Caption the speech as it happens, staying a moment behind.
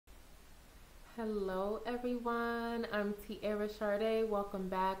Hello everyone, I'm Tiara Shardé. Welcome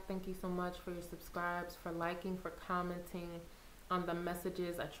back. Thank you so much for your subscribes, for liking, for commenting on the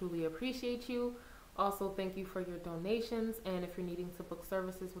messages. I truly appreciate you. Also, thank you for your donations. And if you're needing to book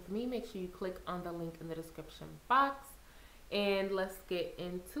services with me, make sure you click on the link in the description box. And let's get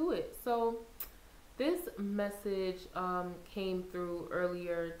into it. So this message came through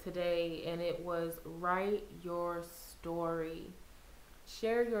earlier today, and it was write your story.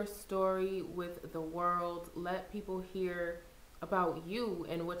 Share your story with the world. Let people hear about you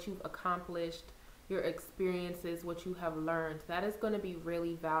and what you've accomplished, your experiences, what you have learned. That is going to be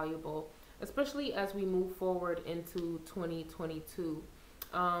really valuable, especially as we move forward into 2022.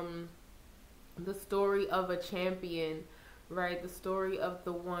 The story of a champion, right? The story of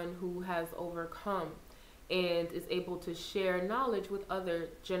the one who has overcome and is able to share knowledge with other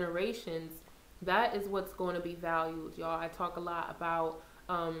generations. That is what's going to be valued, y'all. I talk a lot about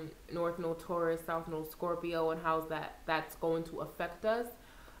North Node Taurus, South Node Scorpio, and how that's going to affect us.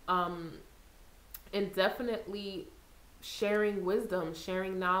 And definitely sharing wisdom,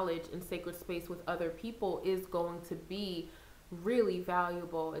 sharing knowledge in sacred space with other people is going to be really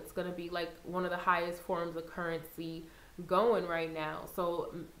valuable. It's going to be like one of the highest forms of currency going right now.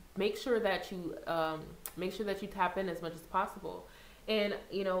 So make sure that you tap in as much as possible. And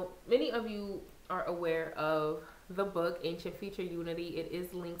you know, many of you are aware of the book Ancient Future Unity. It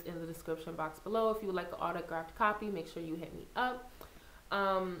is linked in the description box below. If you would like an autographed copy, make sure you hit me up.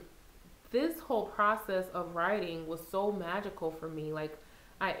 This whole process of writing was so magical for me. Like,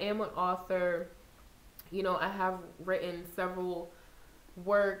 I am an author. You know, I have written several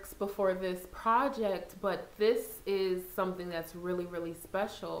works before this project, but this is something that's really, really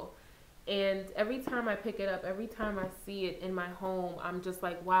special. And every time I pick it up, every time I see it in my home, I'm just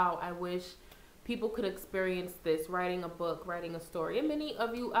like, wow, I wish people could experience this, writing a book, writing a story. And many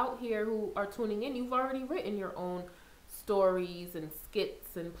of you out here who are tuning in, you've already written your own stories and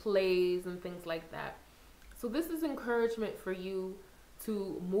skits and plays and things like that. So this is encouragement for you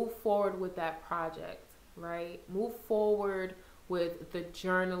to move forward with that project, right? Move forward with the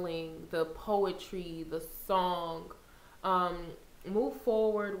journaling, the poetry, the song. Move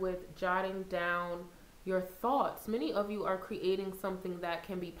forward with jotting down your thoughts. Many of you are creating something that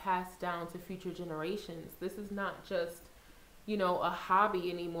can be passed down to future generations. This is not just, you know, a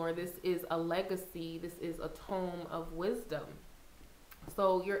hobby anymore. This is a legacy. This is a tome of wisdom.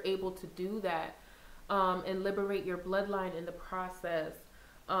 So you're able to do that and liberate your bloodline in the process,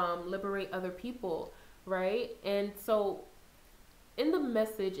 liberate other people, right? And so in the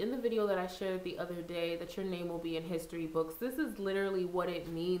message, in the video that I shared the other day, that your name will be in history books, this is literally what it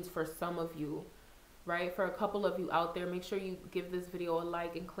means for some of you, right? For a couple of you out there, make sure you give this video a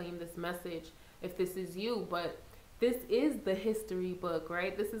like and claim this message if this is you. But this is the history book,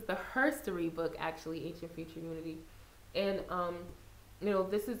 right? This is the herstory book, actually, Ancient Future Unity. And, you know,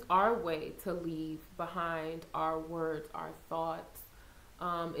 this is our way to leave behind our words, our thoughts.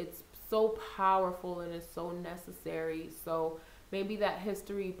 It's so powerful and it's so necessary. So maybe that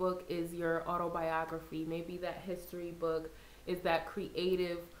history book is your autobiography. Maybe that history book is that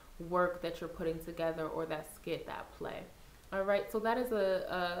creative work that you're putting together, or that skit, that play. All right, so that is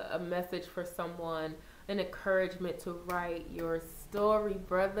a message for someone, an encouragement to write your story,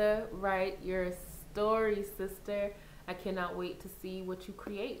 brother. Write your story, sister. I cannot wait to see what you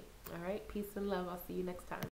create. All right, peace and love. I'll see you next time.